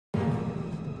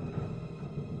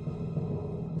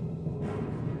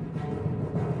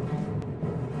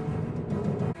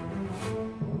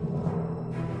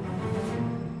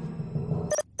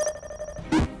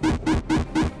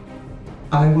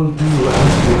I will do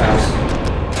as you ask.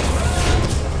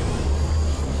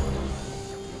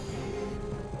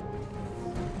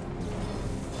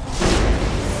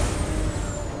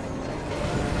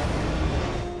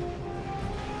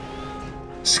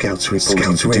 Scouts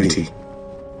reporting for duty.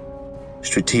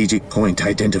 Strategic point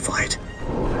identified.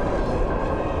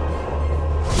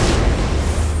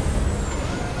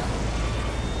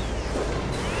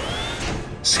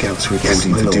 Scouts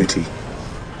reporting for duty.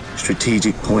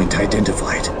 Strategic point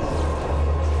identified.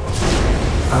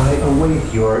 I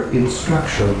await your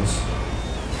instructions.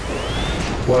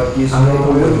 What is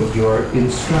your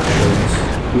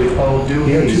instructions? With all due haste.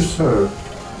 Here to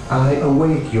serve. I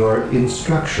await your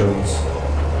instructions.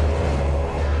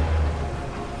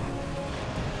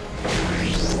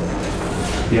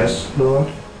 Yes,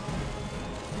 Lord.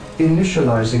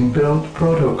 Initializing build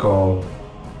protocol.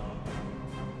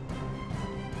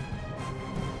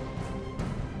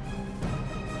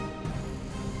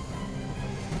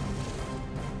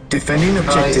 Defending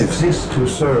objective. I exist to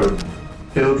serve.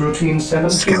 Build routine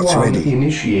 71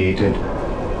 initiated.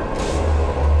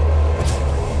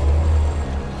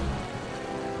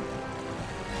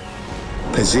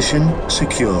 Position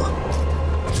secure.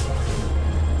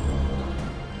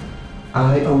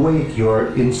 I await your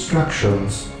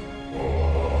instructions.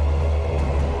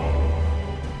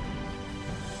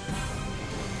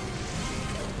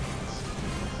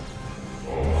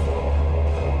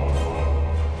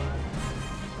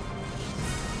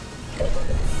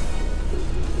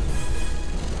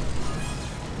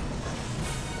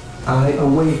 I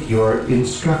await your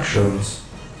instructions.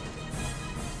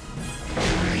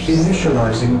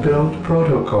 Initializing build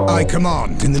protocol. I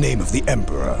command in the name of the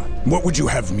Emperor. What would you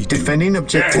have me do? Defending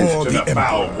objective. For the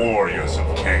foul Emperor. warriors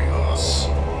of chaos.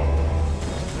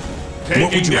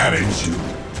 What would you have damage. me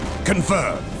do?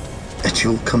 Confirm. At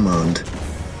your command.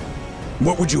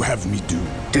 What would you have me do?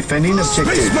 Defending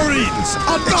objective. Space Marines,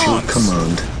 At your advance!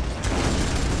 command.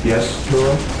 Yes,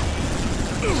 Lord.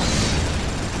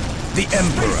 The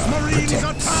Emperor Marines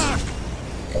protects. attack!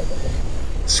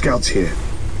 Scouts here.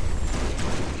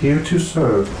 Here to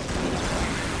serve.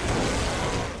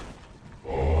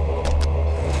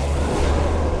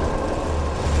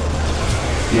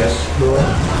 Yes, Lord.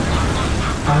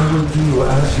 I will do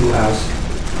as you ask.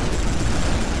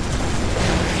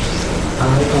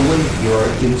 I await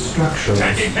your instructions.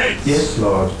 Taking hits! Yes,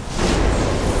 Lord.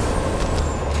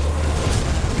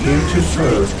 Here to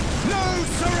serve. No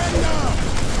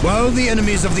surrender! While the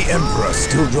enemies of the Emperor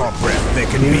still draw breath, there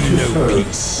can Here be to no serve.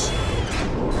 peace.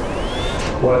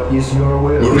 What is your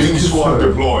will? Marine To squad serve.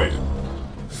 deployed.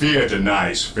 Fear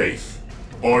denies faith.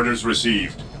 Orders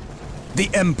received. The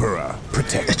Emperor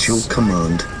protects. At your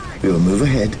command. We will move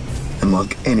ahead and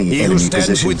mark any He who enemy stands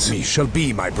positions. with me shall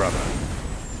be my brother.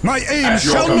 My aim At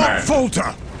your shall not command.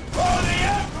 falter.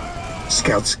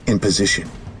 Scouts in position.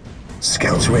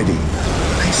 Scouts ready.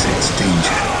 I sense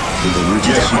danger. We will root it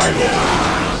Yes, out. my lord.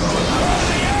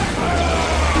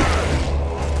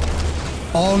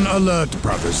 On alert,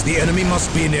 brothers. The enemy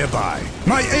must be nearby.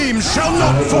 My aim shall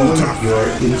not I falter. await your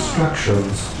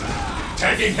instructions.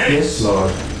 Taking hits! Yes,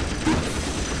 Lord.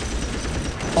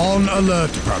 On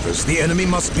alert, brothers. The enemy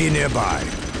must be nearby.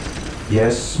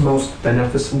 Yes, most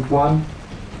beneficent one.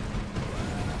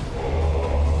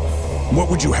 What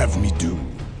would you have me do?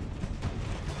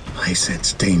 I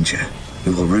sense danger.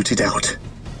 We will root it out.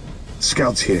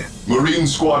 Scouts here. Marine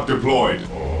squad deployed.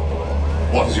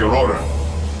 What is your order?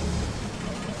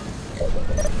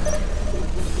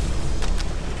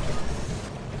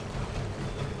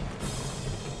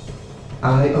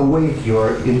 I await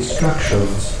your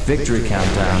instructions. Victory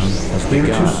countdown has Here to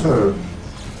begun. serve.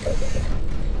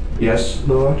 Yes,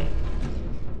 Lord.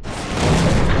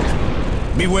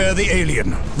 Beware the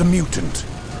alien, the mutant,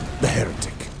 the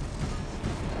heretic.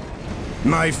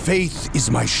 My faith is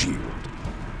my shield.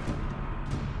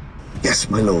 Yes,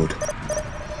 my lord.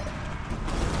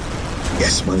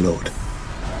 Yes, my lord.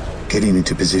 Getting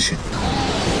into position.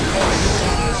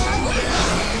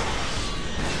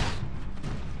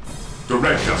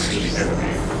 Direct us to the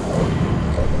enemy.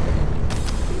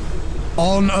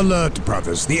 On alert,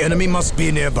 brothers. The enemy must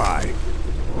be nearby.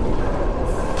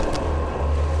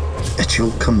 At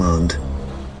your command.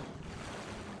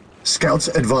 Scouts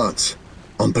advance.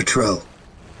 On patrol.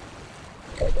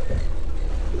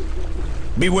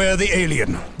 Beware the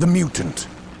alien, the mutant,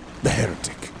 the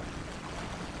heretic.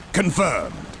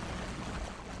 Confirmed.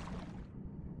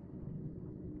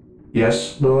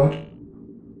 Yes, Lord.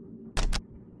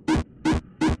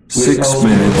 6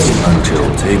 minutes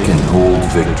until take and hold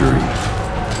victory.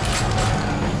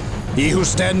 He who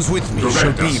stands with me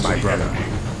shall be my brother.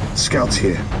 Scouts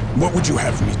here. What would you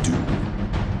have me do?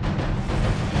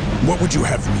 What would you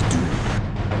have me do?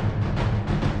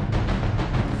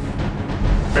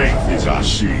 Faith is our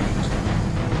shield.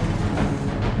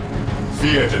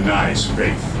 Fear denies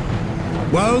faith.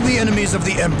 While the enemies of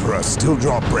the Emperor still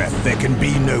draw breath, there can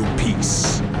be no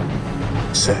peace.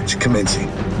 Search commencing.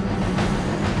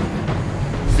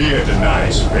 Fear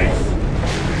denies faith.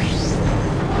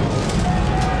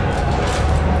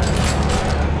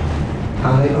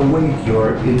 I await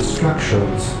your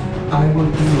instructions. I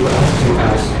will do as you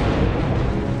ask.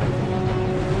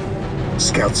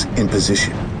 Scouts in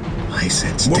position. I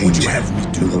sense What danger. would you have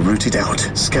me do? We will root it out.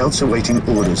 Scouts awaiting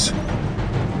orders.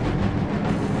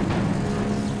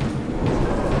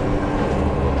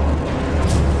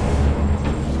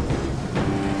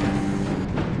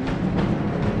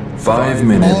 Five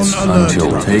minutes On alert, until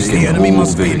brothers. The taking enemy hold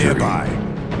must be victory. nearby.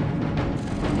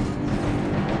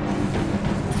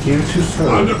 Here to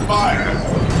serve. Under fire!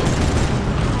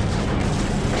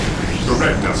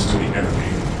 Direct us to the enemy.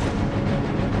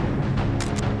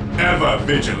 Ever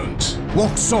vigilant.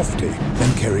 Walk softly,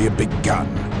 then carry a big gun.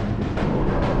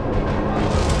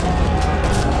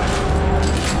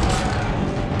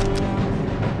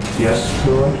 Yes,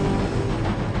 Lord.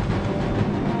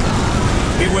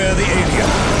 Beware the alien,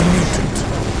 the mutant,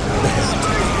 the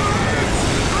heretic.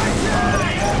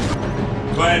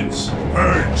 Cleanse,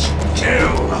 purge,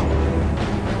 kill!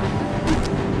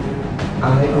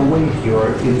 I await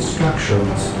your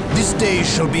instructions. This day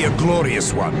shall be a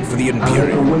glorious one for the I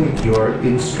Imperium. await your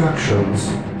instructions.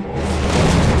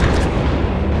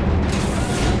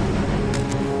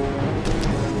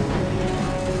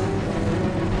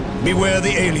 Beware the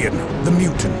alien, the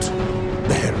mutant,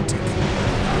 the heretic.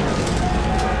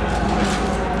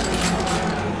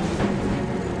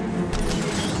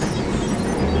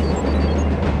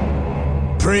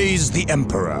 Praise the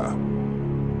Emperor.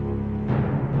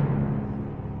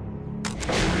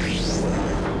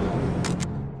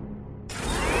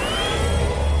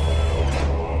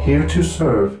 Here to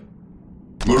serve.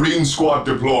 Marine squad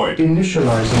deployed.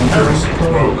 Initializing Heresy first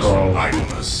grows from protocol.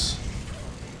 idleness.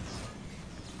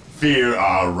 Fear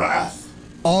our wrath.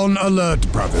 On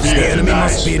alert, brothers. Fear The enemy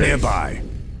denies must be faith. nearby.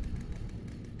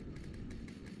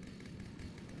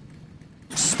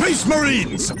 Space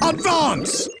Marines,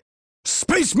 advance!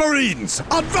 Space Marines,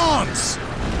 advance!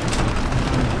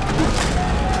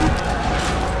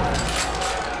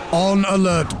 On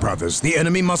alert, brothers. The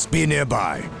enemy must be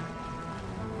nearby.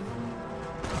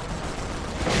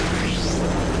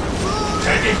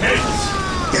 Taking hits!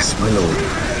 Yes, my lord.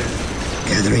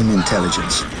 Gathering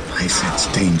intelligence. I sense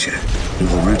danger. We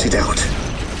will root it out.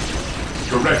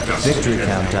 Direct us to Victory the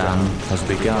enemy. countdown has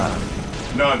begun.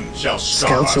 None shall stop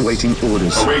Scouts us. awaiting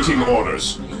orders. Awaiting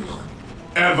orders.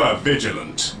 Ever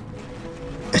vigilant.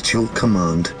 At your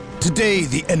command. Today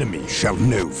the enemy shall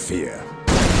know fear.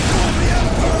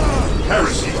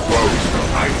 Heresy grows from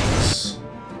idleness.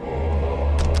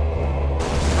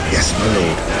 Yes, my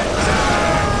lord.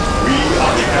 We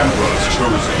are the Emperor's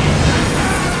chosen.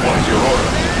 What is your order?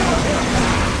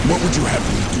 What would you have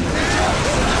me do?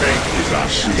 Faith is our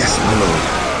shield. Yes, my lord.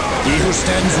 He who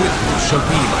stands with me shall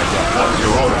be my brother. What is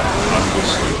your order?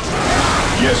 Understood.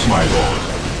 Yes, my lord.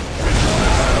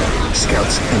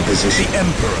 Scouts in The position.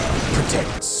 Emperor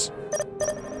protects.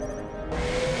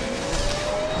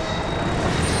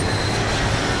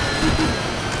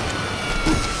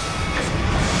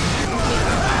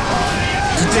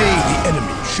 Today the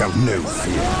enemy shall know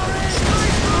fear.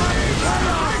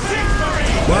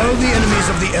 While the enemies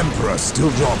of the Emperor still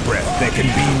draw breath, there can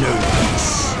be no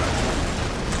peace.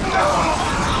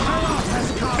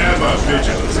 Ever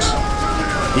vigilant.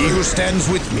 He who stands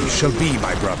with me shall be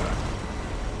my brother.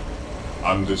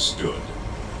 Understood.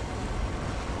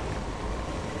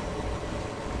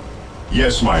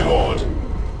 Yes, my lord.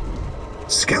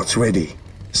 Scouts ready.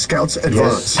 Scouts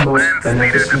advance. Yes, most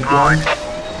beneficent one.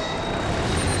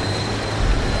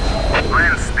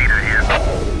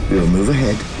 We'll move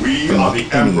ahead. We Block are the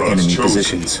any Emperor's enemy chosen.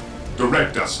 positions.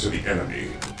 Direct us to the enemy.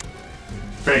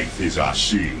 Faith is our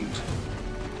shield.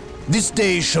 This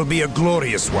day shall be a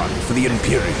glorious one for the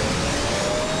Imperium.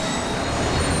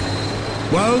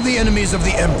 While the enemies of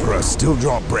the Emperor still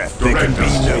draw breath, there can Direct be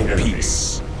us to no the enemy.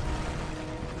 peace.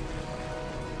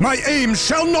 My aim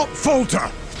shall not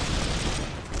falter!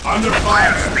 Under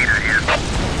fire!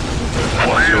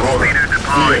 What's your order?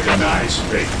 Fear denies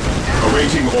faith.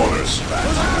 Awaiting orders.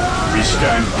 We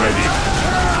stand ready.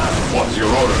 What's your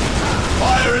order?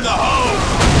 Fire in the hole!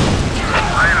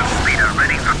 Iron Speeder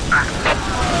ready for battle.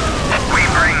 We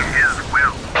bring his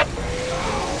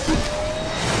will.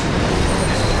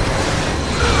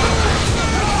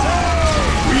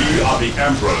 We are the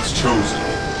Emperor's chosen.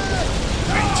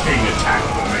 Maintain attack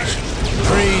formation.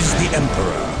 Praise the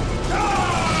Emperor.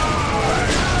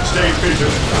 Stay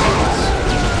vigilant,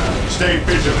 brothers. Stay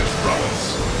vigilant,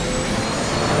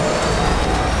 brothers.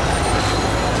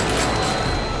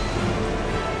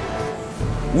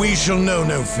 We shall know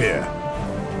no fear.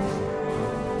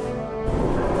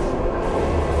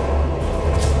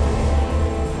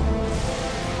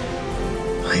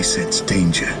 I sense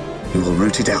danger. We will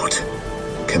root it out.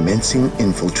 Commencing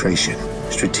infiltration.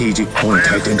 Strategic point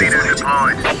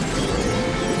identified.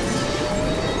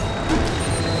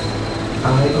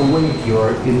 I await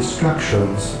your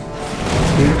instructions.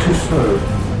 Here to serve.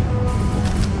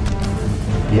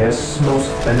 Yes, most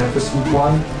beneficent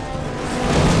one?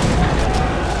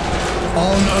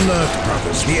 On alert,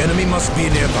 brothers. The enemy must be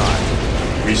nearby.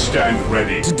 We stand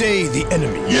ready. Today, the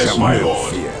enemy Yes, shall my know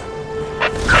lord. fear.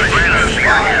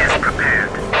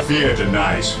 Fear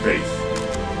denies faith.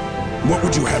 What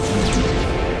would you have me do?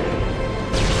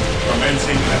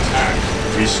 Commencing attack.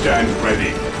 We stand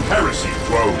ready. Heresy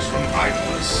grows from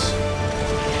idleness.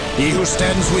 He who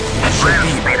stands with me shall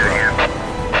be my brother.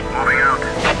 Moving out.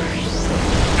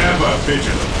 Ever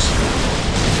vigilant.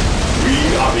 We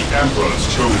are the Emperor's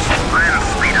chosen. Land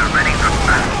speeder ready for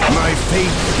battle. My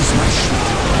faith is my shield.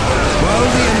 While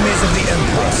the enemies of the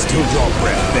Emperor still draw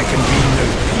breath, there can be no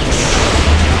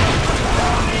peace.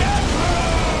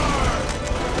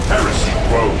 Heresy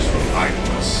grows from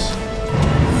idleness.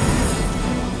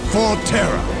 For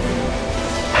terror.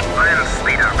 Land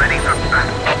speeder ready for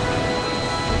battle.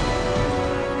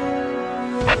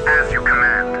 As you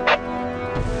command.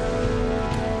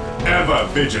 Ever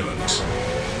vigilant.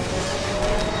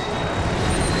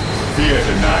 Fear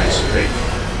denies faith.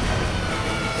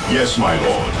 Yes, my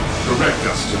lord. Direct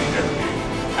us to the enemy.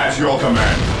 At your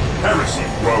command, heresy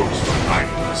grows from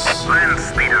idleness. Land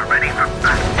speeder ready for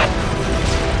battle.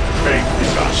 Faith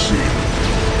is our shield.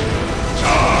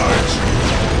 Charge!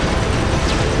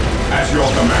 At your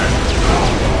command,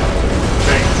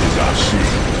 faith is our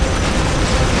shield.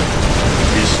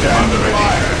 We stand ready.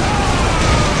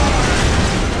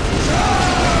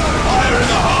 Fire in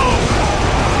the hole!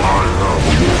 I have a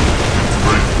warning.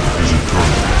 Faith is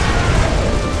eternal.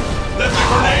 Let the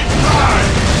grenade fly!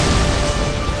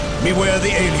 Beware the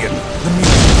alien, the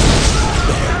mutant,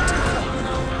 the Hell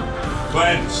Talon.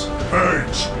 Cleanse,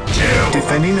 purge, kill!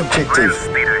 Defending Land objective.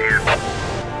 speeder here.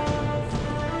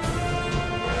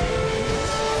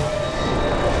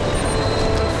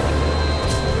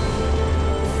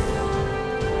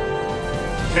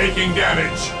 Taking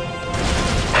damage.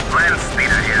 Land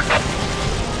speeder here.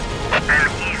 An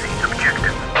easy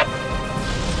objective.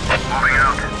 Moving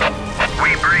out.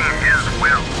 We bring his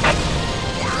will.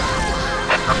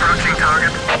 Approaching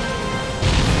target.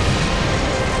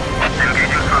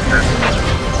 Engaging thrusters.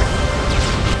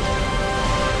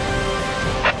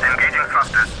 Engaging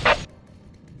thrusters.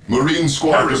 Marine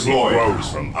squad deployed. Grows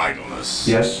from idleness.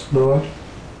 Yes, Lord?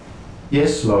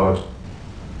 Yes, Lord.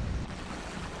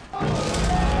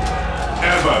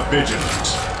 Ever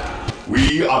vigilant.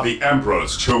 We are the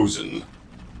Emperor's chosen.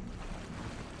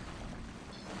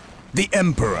 The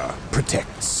Emperor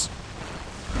protects.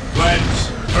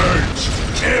 Cleanse, purge,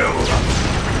 kill!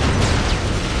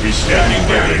 We standing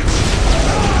damage.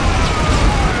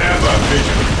 Ever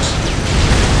vigilant.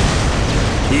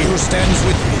 He who stands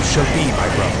with me shall be my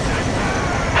brother.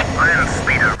 Land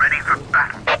speeder ready for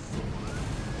battle.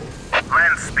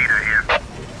 Land speeder here.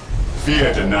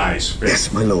 Fear denies faith.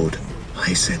 Yes, my lord.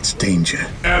 I sense danger.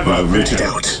 Ever We will root it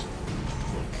vigilant.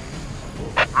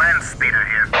 out. Land speeder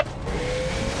here.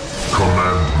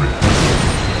 Command me.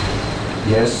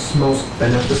 Yes, most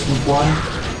beneficent one?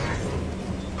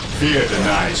 Fear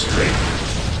denies faith.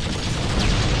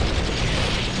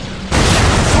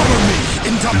 Follow me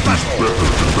into It is battle. better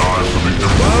to die for the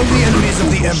Emperor While the than live enemies of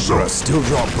for the Emperor yourself. still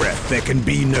draw breath, there can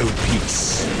be no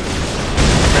peace.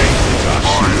 Faith is our I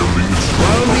shield. am the instrument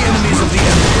While the of enemies his of the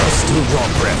Emperor still draw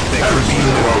breath, there can be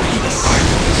no peace.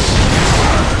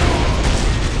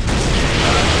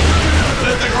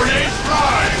 Let the grenades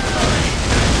fly!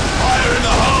 Fire in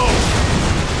the hole!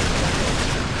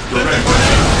 Let the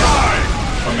grenades fly!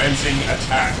 Commencing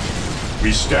attack.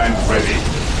 We stand ready.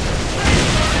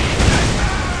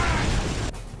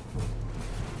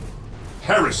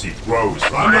 Heresy grows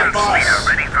from Land us. speeder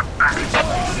ready for battle.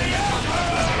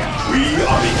 We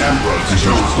are the It Emperor's is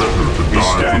chosen. better to We die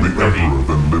for stand the ready. Emperor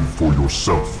than live for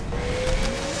yourself.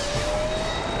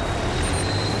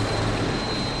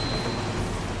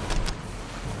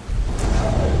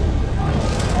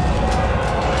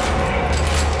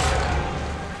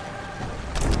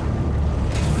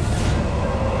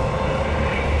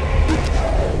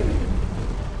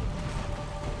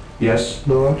 Yes,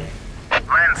 Lord?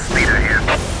 Land speeder here.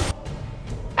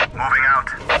 Moving out.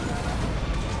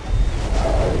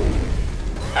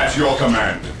 your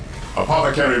command.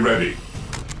 Apothecary ready.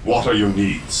 What are your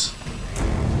needs?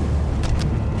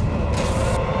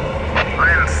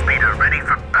 Land speeder ready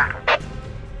for battle.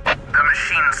 The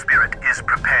machine spirit is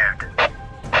prepared.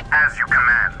 As you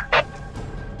command.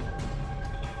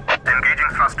 Engaging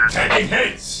thrusters. Taking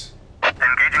hits!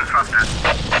 Engaging thrusters.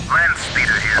 Land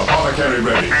speeder here. Apothecary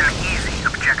ready. An easy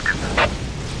objective.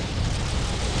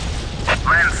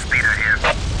 Land speeder here.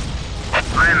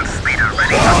 Land speeder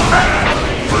ready for battle.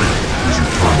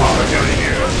 Apothecary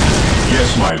here.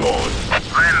 Yes, my lord.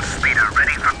 Land speeder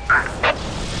ready for battle.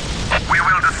 We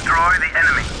will destroy the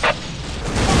enemy.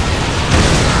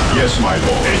 Yes, my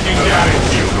lord. Taking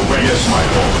battlefield away. Yes, my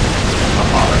lord.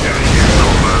 Apothecary here.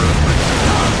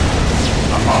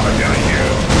 Apothecary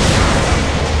here.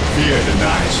 Fear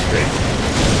denies faith.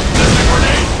 Let the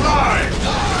grenade fly!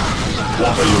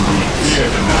 What are your needs? Fear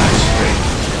denies faith.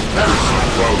 Heresy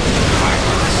grows in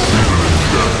kindness. Even in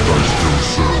death I still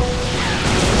serve.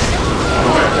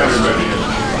 Apothecary ready.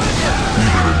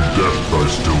 Even in death I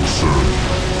still serve.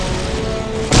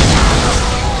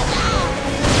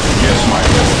 Yes, my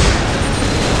lord.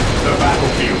 The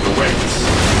battlefield awaits.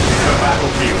 The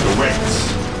battlefield awaits.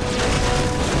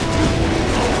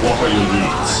 What are your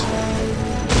needs?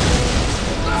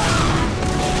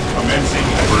 Commencing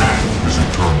attack. Is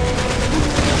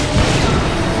eternal.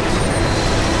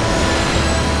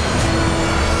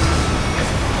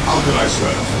 How can I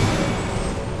serve?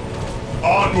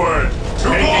 Onward!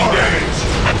 Taking damage!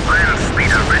 Land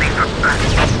speeder ready for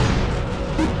battle.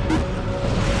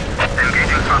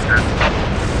 Engaging thrusters.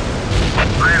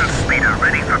 Land speeder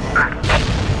ready for battle.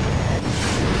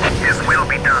 His will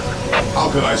be done.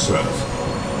 How can I serve?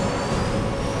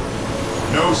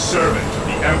 No servant of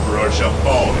the Emperor shall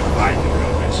fall in hiding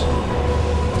of it.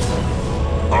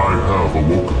 I have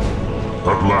awoken.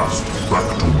 At last, back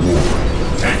to war.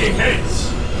 Taking hits!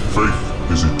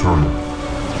 Faith is eternal.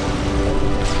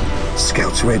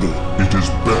 Scouts ready. It is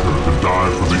better to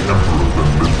die for the Emperor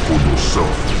than live for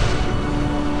yourself.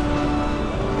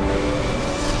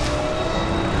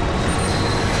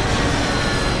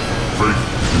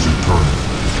 Faith is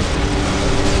eternal.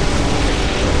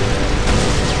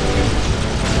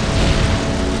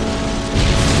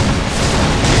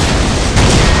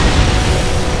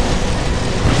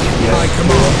 I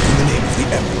command in the name of the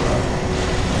Emperor.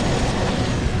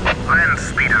 Land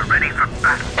speeder ready for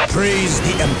battle. Praise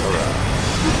the Emperor.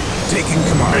 Taking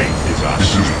command. Faith is It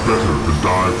us. is better to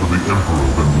die for the Emperor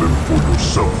than live for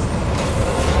yourself.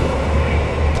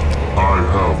 I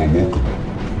have awoken.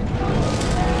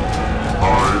 I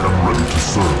am ready to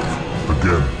serve.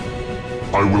 Again.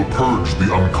 I will purge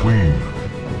the unclean.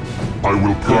 I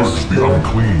will purge Yes, the Lord.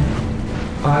 unclean.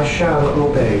 I shall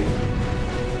obey.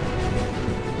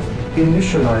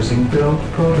 Initializing build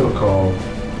protocol.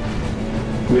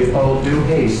 With all due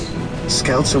haste.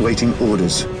 Scouts awaiting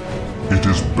orders. It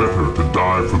is better to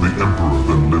die for the Emperor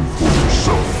than live for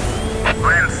yourself.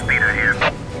 Land speeder here.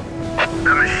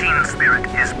 The machine spirit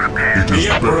is prepared. It is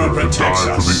The Emperor better to protects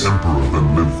die for us. the Emperor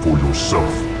than live for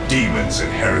yourself. Demons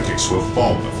and heretics will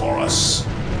fall before us.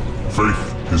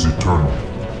 Faith is eternal.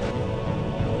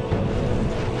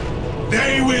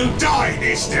 They will die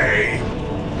this day!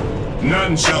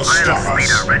 None shall stop Land us.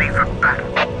 speeder ready for battle.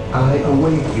 I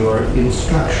await your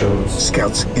instructions.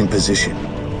 Scouts in position.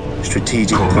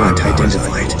 Strategic Command point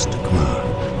identified.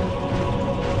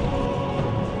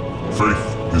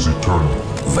 Faith is eternal.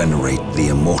 Venerate the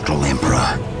immortal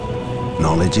Emperor.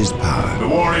 Knowledge is power. The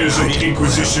warriors of Might the at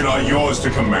Inquisition are yours to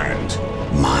command.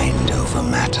 will. Mind over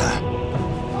matter.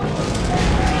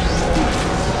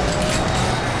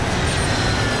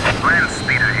 Land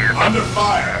speeder here. Under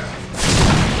fire!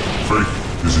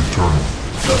 Faith is eternal.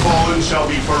 The fallen shall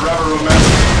be forever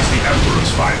remembered as the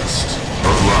Emperor's finest.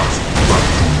 At last, back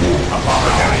to war.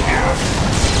 Apothecary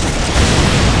here.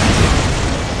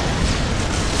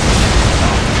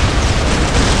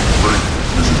 Faith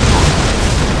is eternal.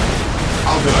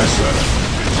 How can I serve?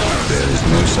 There is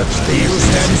no such thing. He who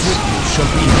stands with you shall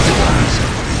be divided.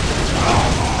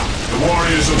 The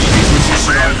warriors of the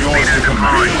Inquisition are yours to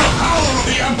command. The power of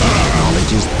the Emperor!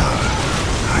 Knowledge is power.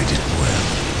 Hide it well.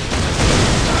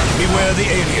 Beware the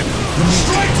alien.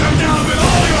 Strike them down with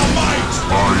all your might!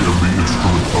 I am the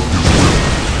instrument of his will.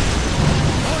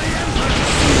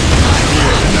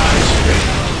 Fear denies faith.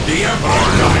 The Emperor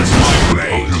denies my Of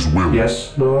blade. his will. Yes,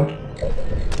 Lord?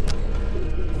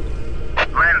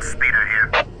 Land speeder here.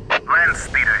 Land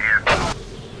speeder here.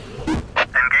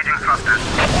 Engaging thrusters.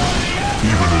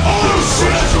 Even in death I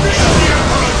still serve.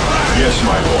 Yes,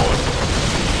 my lord.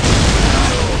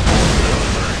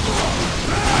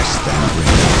 I stand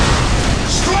ready.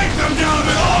 Strike them down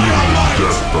with all Even your in might!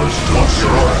 death I still What's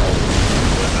your serve. order?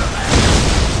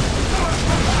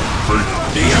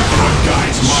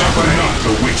 Suffer not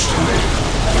the witch to live.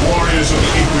 Warriors of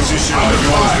the Inquisition are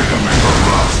yours to command. At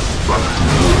last, back to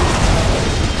war.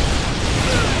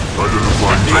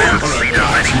 Identifying The targets. Emperor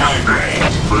guides my blade.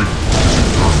 Fate is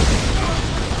eternal.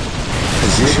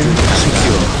 Position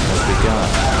secure. Has begun.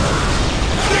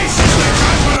 This is the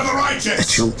judgment of the righteous. At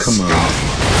your command.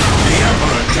 The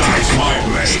Emperor guides my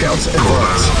blade. Scouts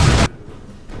advance.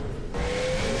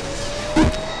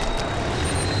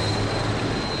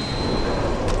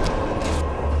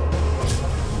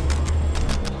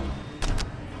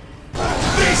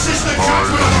 This is the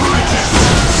judgment of the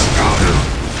righteous.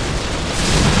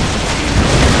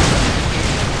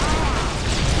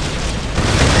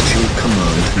 At your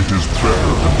command. It is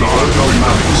better to die Ordo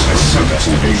Malleus has sent us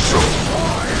to aid you.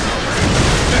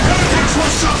 The heretics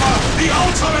will suffer the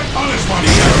ultimate punishment.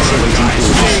 The Emperor guides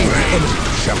my blade.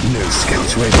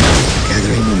 Scouts ready.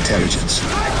 Gathering intelligence. I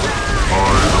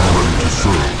am ready to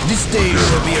serve. This day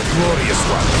shall be a glorious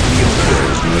one. There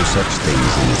is no such thing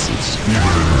as innocence. Even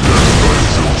in death I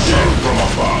shall Dead serve. from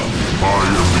above. I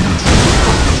am the instrument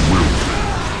of his will.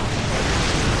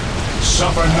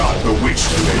 Suffer not the witch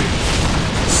to live.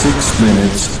 6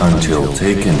 minutes until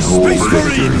taken hold Space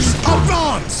victory. Marines,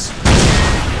 advance!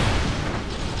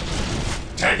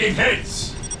 Taking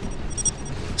hits.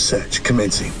 Search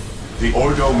commencing. The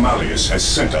Ordo Malleus has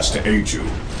sent us to aid you.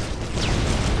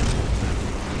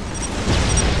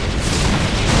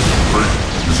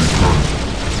 Fate is eternal.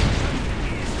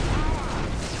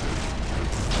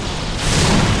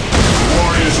 The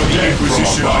warriors of the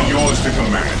Inquisition are yours to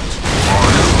command. I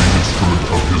am the instrument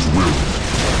of his will.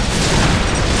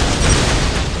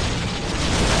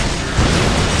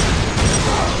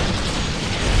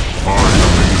 I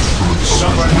am the instrument of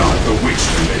Suffer his will. not the witch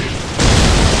to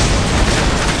live.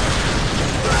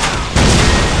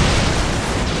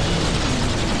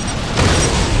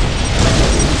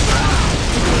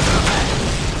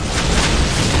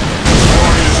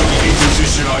 Warriors of the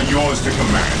Inquisition are yours to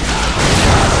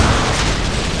command.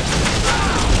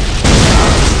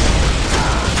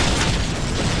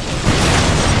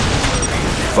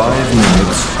 5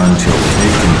 minutes until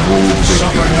taken hold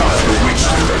Suffer victory. not the witch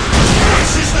to live.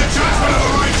 This is the judgment of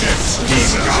the righteous.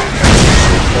 Demons in heaven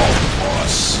shall fall for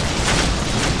us.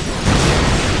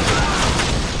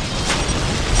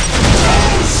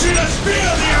 Oh, sinners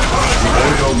fear the Emperor! The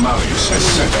Ordo Malleus has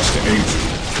sent us to aid you.